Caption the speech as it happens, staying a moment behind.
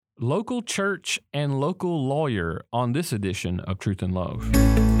local church and local lawyer on this edition of Truth and Love.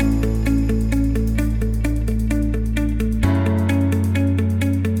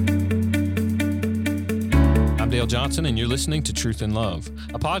 I'm Dale Johnson, and you're listening to Truth and Love,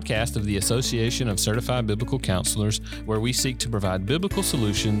 a podcast of the Association of Certified Biblical Counselors, where we seek to provide biblical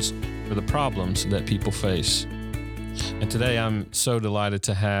solutions for the problems that people face. And today I'm so delighted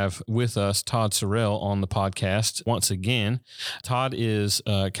to have with us Todd Sorrell on the podcast once again. Todd is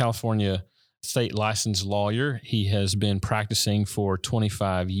a California state licensed lawyer. He has been practicing for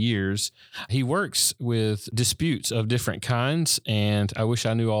 25 years. He works with disputes of different kinds, and I wish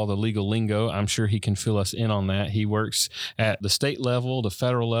I knew all the legal lingo. I'm sure he can fill us in on that. He works at the state level, the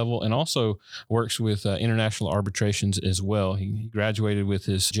federal level, and also works with international arbitrations as well. He graduated with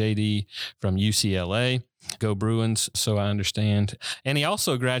his JD from UCLA. Go Bruins, so I understand. And he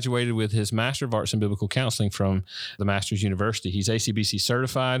also graduated with his Master of Arts in Biblical Counseling from the Masters University. He's ACBC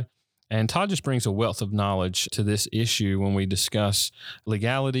certified. And Todd just brings a wealth of knowledge to this issue when we discuss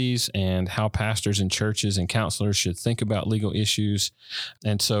legalities and how pastors and churches and counselors should think about legal issues.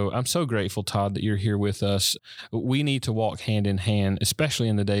 And so I'm so grateful, Todd, that you're here with us. We need to walk hand in hand, especially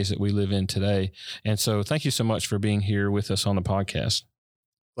in the days that we live in today. And so thank you so much for being here with us on the podcast.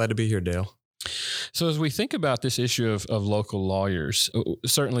 Glad to be here, Dale. So as we think about this issue of local lawyers,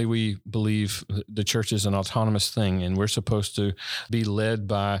 certainly we believe the church is an autonomous thing, and we're supposed to be led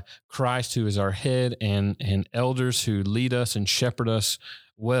by Christ, who is our head, and elders who lead us and shepherd us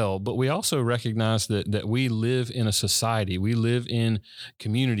well. But we also recognize that we live in a society. We live in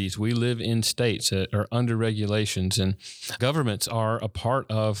communities. We live in states that are under regulations, and governments are a part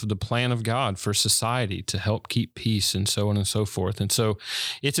of the plan of God for society to help keep peace and so on and so forth. And so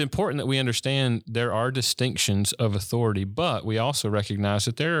it's important that we understand there are distinctions of authority, but we also recognize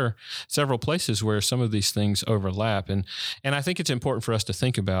that there are several places where some of these things overlap. And I think it's important for us to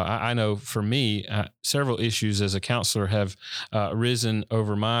think about. I know for me, several issues as a counselor have arisen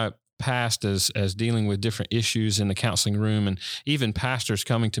over my past as dealing with different issues in the counseling room, and even pastors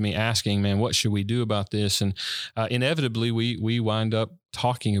coming to me asking, man, what should we do about this? And inevitably we wind up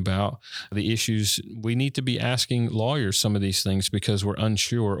talking about the issues. We need to be asking lawyers some of these things because we're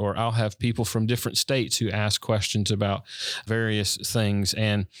unsure, or I'll have people from different states who ask questions about various things.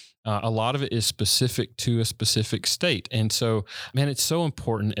 And a lot of it is specific to a specific state. And so, man, it's so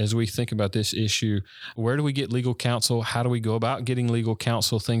important as we think about this issue. Where do we get legal counsel? How do we go about getting legal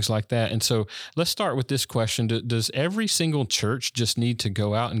counsel? Things like that. And so let's start with this question. Does every single church just need to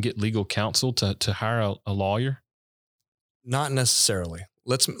go out and get legal counsel to hire a lawyer? Not necessarily.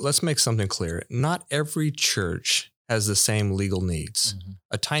 Let's make something clear. Not every church has the same legal needs. Mm-hmm.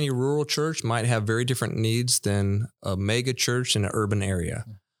 A tiny rural church might have very different needs than a mega church in an urban area.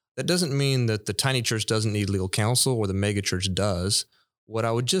 Mm-hmm. That doesn't mean that the tiny church doesn't need legal counsel or the mega church does. What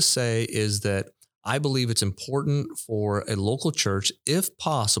I would just say is that I believe it's important for a local church, if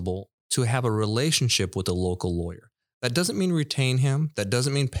possible, to have a relationship with a local lawyer. That doesn't mean retain him. That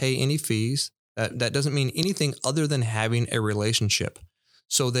doesn't mean pay any fees. That doesn't mean anything other than having a relationship,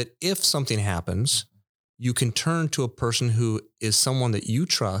 so that if something happens, you can turn to a person who is someone that you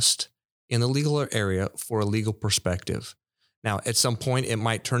trust in the legal area for a legal perspective. Now, at some point, it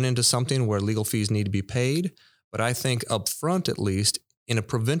might turn into something where legal fees need to be paid, but I think up front, at least, in a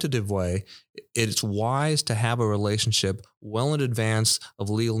preventative way, it's wise to have a relationship well in advance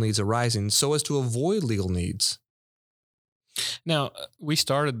of legal needs arising so as to avoid legal needs. Now, we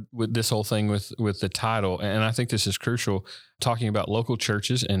started with this whole thing with the title, and I think this is crucial, talking about local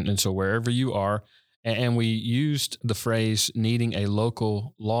churches, and so wherever you are, and we used the phrase needing a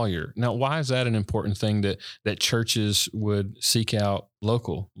local lawyer. Now, why is that an important thing that churches would seek out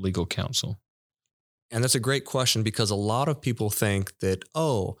local legal counsel? And that's a great question, because a lot of people think that,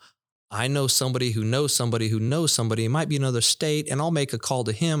 I know somebody who knows somebody who knows somebody. It might be another state, and I'll make a call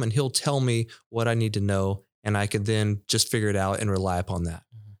to him and he'll tell me what I need to know, and I can then just figure it out and rely upon that.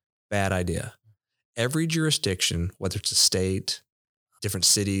 Mm-hmm. Bad idea. Every jurisdiction, whether it's a state, different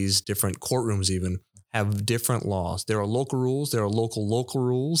cities, different courtrooms even, have different laws. There are local rules. There are local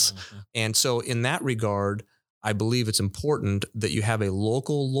rules. Mm-hmm. And so in that regard, I believe it's important that you have a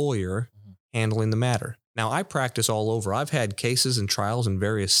local lawyer handling the matter. Now, I practice all over. I've had cases and trials in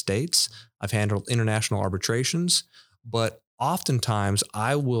various states. I've handled international arbitrations, but oftentimes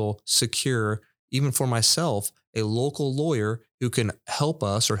I will secure, even for myself, a local lawyer who can help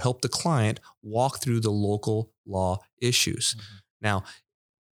us or help the client walk through the local law issues. Mm-hmm. Now,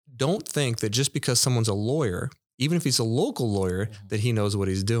 don't think that just because someone's a lawyer, even if he's a local lawyer, that he knows what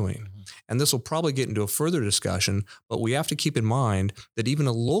he's doing. And this will probably get into a further discussion, but we have to keep in mind that even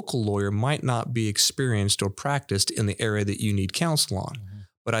a local lawyer might not be experienced or practiced in the area that you need counsel on.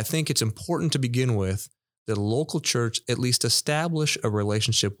 But I think it's important to begin with that a local church at least establish a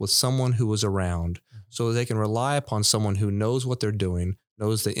relationship with someone who is around so they can rely upon someone who knows what they're doing,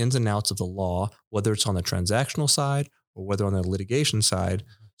 knows the ins and outs of the law, whether it's on the transactional side or whether on the litigation side,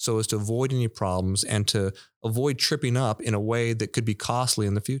 so as to avoid any problems and to avoid tripping up in a way that could be costly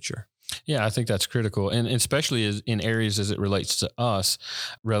in the future. Yeah, I think that's critical. And especially in areas as it relates to us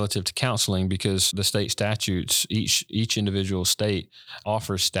relative to counseling, because the state statutes, each individual state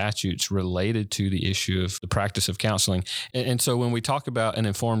offers statutes related to the issue of the practice of counseling. And so when we talk about an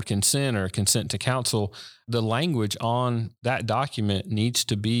informed consent or consent to counsel, the language on that document needs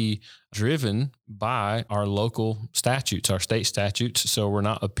to be driven by our local statutes, our state statutes. So we're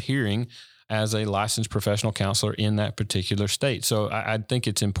not appearing as a licensed professional counselor in that particular state. So I think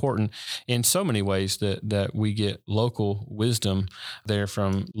it's important in so many ways that we get local wisdom there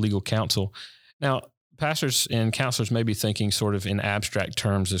from legal counsel. Now, pastors and counselors may be thinking sort of in abstract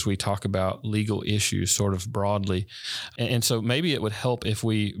terms as we talk about legal issues sort of broadly. And so maybe it would help if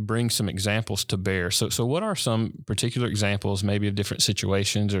we bring some examples to bear. So what are some particular examples, maybe of different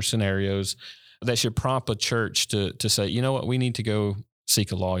situations or scenarios that should prompt a church to say, you know what, we need to go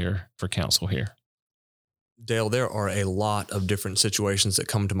seek a lawyer for counsel here? Dale, there are a lot of different situations that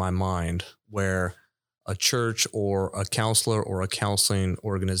come to my mind where a church or a counselor or a counseling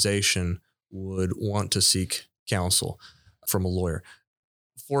organization would want to seek counsel from a lawyer.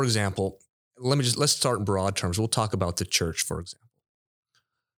 For example, let's start in broad terms. We'll talk about the church, for example.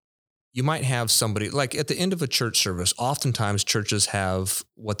 You might have somebody, like at the end of a church service, oftentimes churches have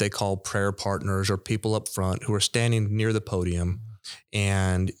what they call prayer partners or people up front who are standing near the podium.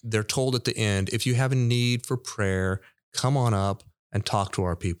 And they're told at the end, if you have a need for prayer, come on up and talk to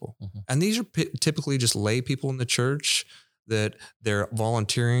our people. Mm-hmm. And these are typically just lay people in the church that they're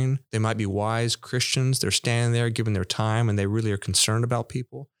volunteering. They might be wise Christians. They're standing there giving their time and they really are concerned about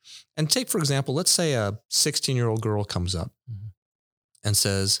people. And take, for example, let's say a 16-year-old girl comes up and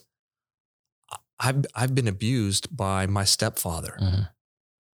says, I've been abused by my stepfather. Mm-hmm.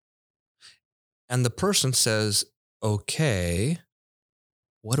 And the person says, okay,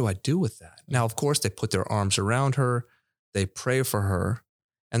 what do I do with that? Now, of course, they put their arms around her, they pray for her,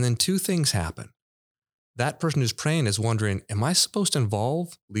 and then two things happen. That person who's praying is wondering, am I supposed to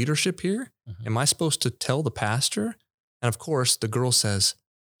involve leadership here? Mm-hmm. Am I supposed to tell the pastor? And of course, the girl says,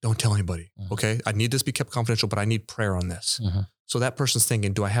 don't tell anybody, okay? I need this to be kept confidential, but I need prayer on this. Mm-hmm. So that person's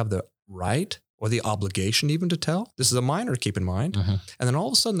thinking, do I have the right or the obligation even to tell? This is a minor, keep in mind. Mm-hmm. And then all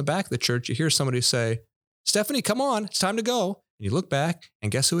of a sudden in the back of the church, you hear somebody say, Stephanie, come on, it's time to go. And you look back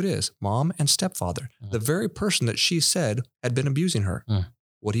and guess who it is? Mom and stepfather. The very person that she said had been abusing her.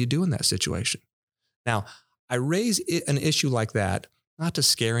 What do you do in that situation? Now, I raise an issue like that, not to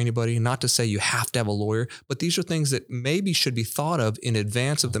scare anybody, not to say you have to have a lawyer, but these are things that maybe should be thought of in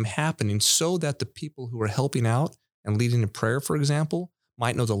advance of them happening so that the people who are helping out and leading in prayer, for example,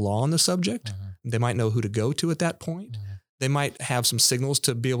 might know the law on the subject. They might know who to go to at that point. They might have some signals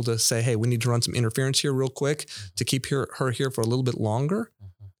to be able to say, hey, we need to run some interference here real quick to keep her here for a little bit longer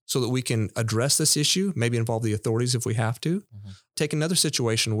so that we can address this issue, maybe involve the authorities if we have to. Take another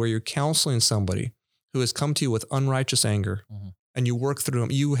situation where you're counseling somebody who has come to you with unrighteous anger and you work through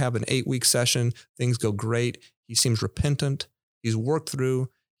them. You have an 8-week session. Things go great. He seems repentant. He's worked through.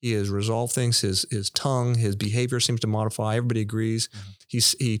 He has resolved things. His tongue, his behavior seems to modify. Everybody agrees. He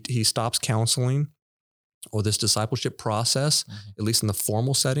stops counseling or this discipleship process, at least in the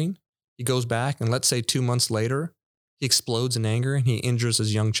formal setting. He goes back and let's say 2 months later, he explodes in anger and he injures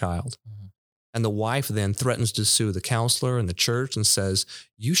his young child. And the wife then threatens to sue the counselor and the church and says,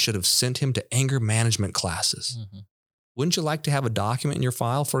 you should have sent him to anger management classes. Wouldn't you like to have a document in your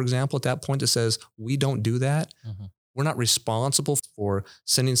file, for example, at that point that says, we don't do that? We're not responsible for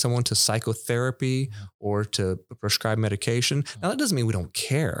sending someone to psychotherapy or to prescribe medication. Now, that doesn't mean we don't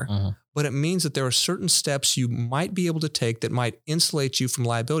care, but it means that there are certain steps you might be able to take that might insulate you from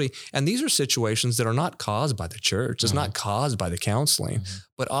liability. And these are situations that are not caused by the church. It's not caused by the counseling,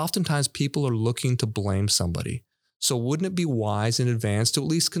 but oftentimes people are looking to blame somebody. So wouldn't it be wise in advance to at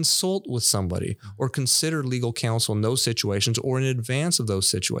least consult with somebody or consider legal counsel in those situations or in advance of those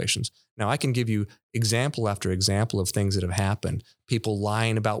situations? Now, I can give you example after example of things that have happened. People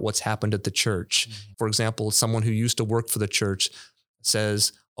lying about what's happened at the church. For example, someone who used to work for the church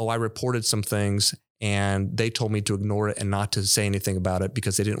says, oh, I reported some things and they told me to ignore it and not to say anything about it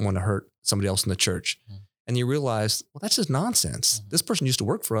because they didn't want to hurt somebody else in the church. And you realize, well, that's just nonsense. This person used to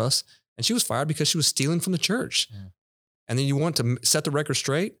work for us and she was fired because she was stealing from the church. And then you want to set the record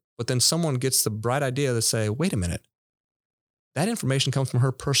straight, but then someone gets the bright idea to say, wait a minute, that information comes from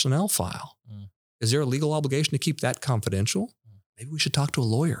her personnel file. Is there a legal obligation to keep that confidential? maybe we should talk to a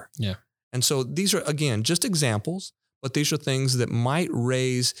lawyer. Yeah. And so these are, again, just examples, but these are things that might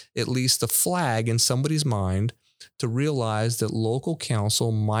raise at least a flag in somebody's mind to realize that local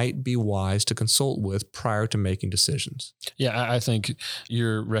counsel might be wise to consult with prior to making decisions. Yeah, I think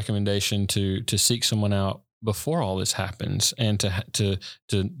your recommendation to seek someone out before all this happens and to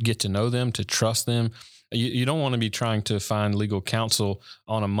get to know them, to trust them. You don't want to be trying to find legal counsel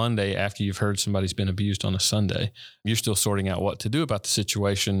on a Monday after you've heard somebody's been abused on a Sunday. You're still sorting out what to do about the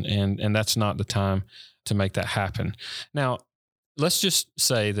situation, and that's not the time to make that happen. Now, let's just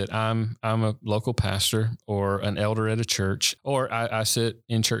say that I'm a local pastor or an elder at a church, or I sit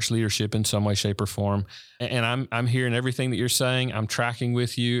in church leadership in some way, shape, or form, and I'm hearing everything that you're saying. I'm tracking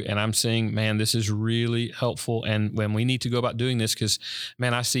with you, and I'm saying, man, this is really helpful. And when we need to go about doing this, because,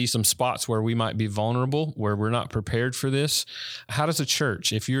 man, I see some spots where we might be vulnerable, where we're not prepared for this. How does a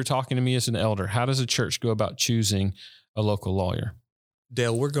church, if you're talking to me as an elder, how does a church go about choosing a local lawyer?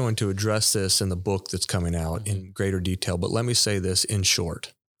 Dale, we're going to address this in the book that's coming out in greater detail, but let me say this in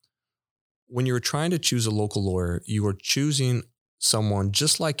short. When you're trying to choose a local lawyer, you are choosing someone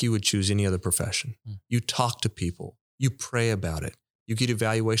just like you would choose any other profession. You talk to people, you pray about it, you get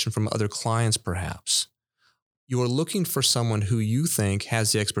evaluation from other clients perhaps. You are looking for someone who you think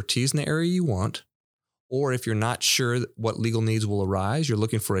has the expertise in the area you want, or if you're not sure what legal needs will arise, you're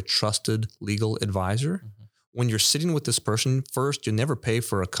looking for a trusted legal advisor. When you're sitting with this person, first, you never pay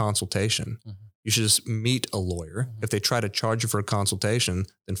for a consultation. You should just meet a lawyer. If they try to charge you for a consultation,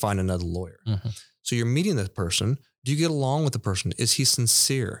 then find another lawyer. So you're meeting that person. Do you get along with the person? Is he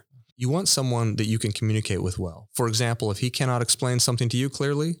sincere? You want someone that you can communicate with well. For example, if he cannot explain something to you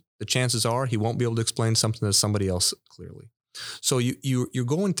clearly, the chances are he won't be able to explain something to somebody else clearly. So you're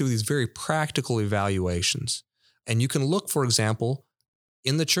going through these very practical evaluations. And you can look, for example,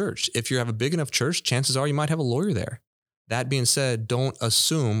 in the church. If you have a big enough church, chances are you might have a lawyer there. That being said, don't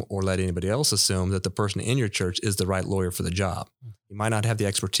assume or let anybody else assume that the person in your church is the right lawyer for the job. He might not have the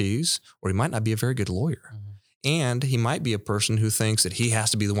expertise, or he might not be a very good lawyer. And he might be a person who thinks that he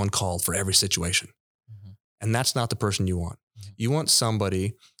has to be the one called for every situation. And that's not the person you want. You want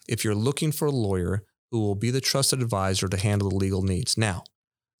somebody, if you're looking for a lawyer, who will be the trusted advisor to handle the legal needs. Now,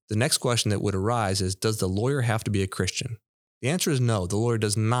 the next question that would arise is, does the lawyer have to be a Christian? The answer is no, the lawyer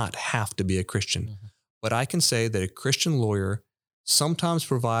does not have to be a Christian. But I can say that a Christian lawyer sometimes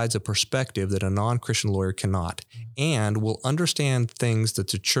provides a perspective that a non-Christian lawyer cannot, and will understand things that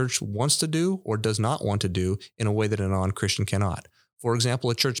the church wants to do or does not want to do in a way that a non-Christian cannot. For example,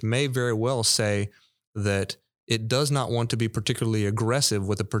 a church may very well say that it does not want to be particularly aggressive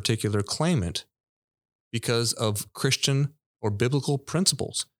with a particular claimant because of Christian or biblical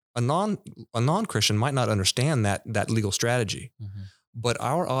principles. A non-Christian might not understand that legal strategy, but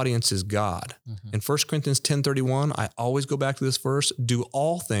our audience is God. In 1 Corinthians 10:31, I always go back to this verse, do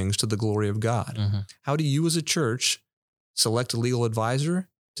all things to the glory of God. How do you as a church select a legal advisor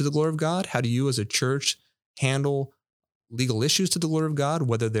to the glory of God? How do you as a church handle legal issues to the glory of God,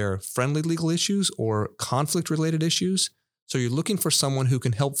 whether they're friendly legal issues or conflict-related issues? So you're looking for someone who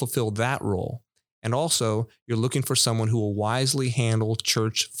can help fulfill that role. And also, you're looking for someone who will wisely handle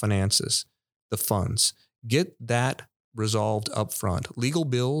church finances, the funds. Get that resolved up front. Legal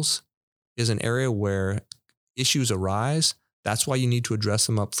bills is an area where issues arise. That's why you need to address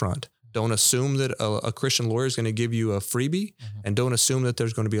them up front. Don't assume that a Christian lawyer is going to give you a freebie, and don't assume that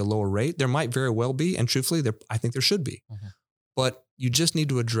there's going to be a lower rate. There might very well be, and truthfully, I think there should be. But you just need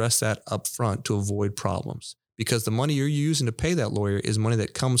to address that up front to avoid problems. Because the money you're using to pay that lawyer is money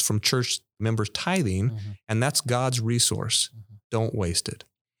that comes from church members tithing, and that's God's resource. Don't waste it.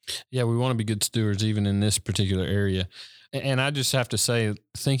 Yeah, we want to be good stewards even in this particular area. And I just have to say,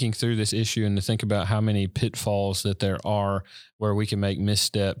 thinking through this issue and to think about how many pitfalls that there are where we can make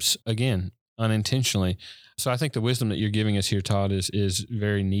missteps, again, unintentionally. So I think the wisdom that you're giving us here, Todd, is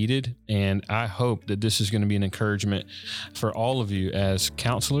very needed. And I hope that this is going to be an encouragement for all of you as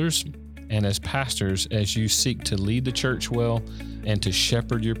counselors and as pastors, as you seek to lead the church well and to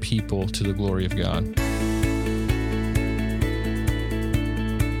shepherd your people to the glory of God.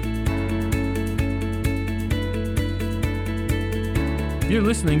 You're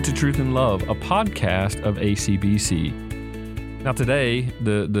listening to Truth and Love, a podcast of ACBC. Now today,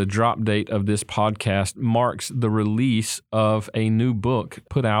 the drop date of this podcast marks the release of a new book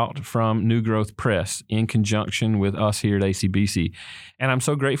put out from New Growth Press in conjunction with us here at ACBC. And I'm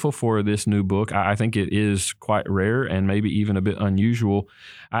so grateful for this new book. I think it is quite rare and maybe even a bit unusual.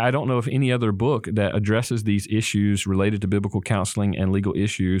 I don't know of any other book that addresses these issues related to biblical counseling and legal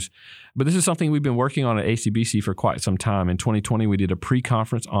issues, but this is something we've been working on at ACBC for quite some time. In 2020, we did a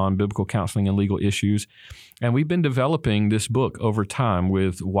pre-conference on biblical counseling and legal issues. And we've been developing this book over time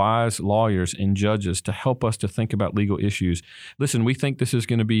with wise lawyers and judges to help us to think about legal issues. Listen, we think this is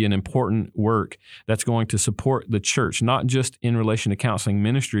going to be an important work that's going to support the church, not just in relation to counseling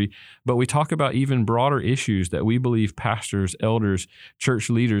ministry, but we talk about even broader issues that we believe pastors, elders, church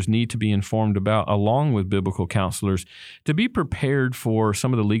leaders need to be informed about, along with biblical counselors, to be prepared for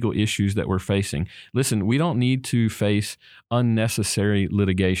some of the legal issues that we're facing. Listen, we don't need to face unnecessary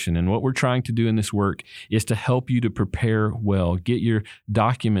litigation. And what we're trying to do in this work is to help you to prepare well, get your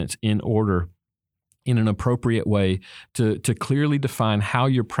documents in order in an appropriate way to clearly define how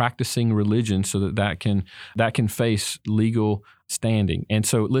you're practicing religion so that can face legal standing. And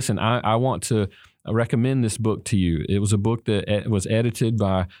so, listen, I want to recommend this book to you. It was a book that was edited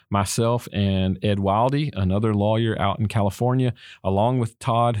by myself and Ed Wildy, another lawyer out in California, along with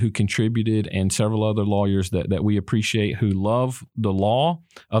Todd, who contributed, and several other lawyers that we appreciate, who love the law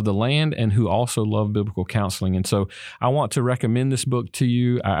of the land and who also love biblical counseling. And so I want to recommend this book to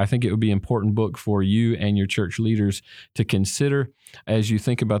you. I think it would be an important book for you and your church leaders to consider as you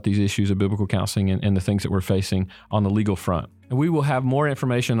think about these issues of biblical counseling and the things that we're facing on the legal front. And we will have more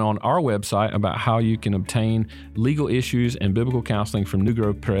information on our website about how you can obtain legal issues and biblical counseling from New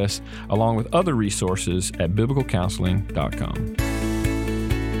Growth Press, along with other resources at biblicalcounseling.com.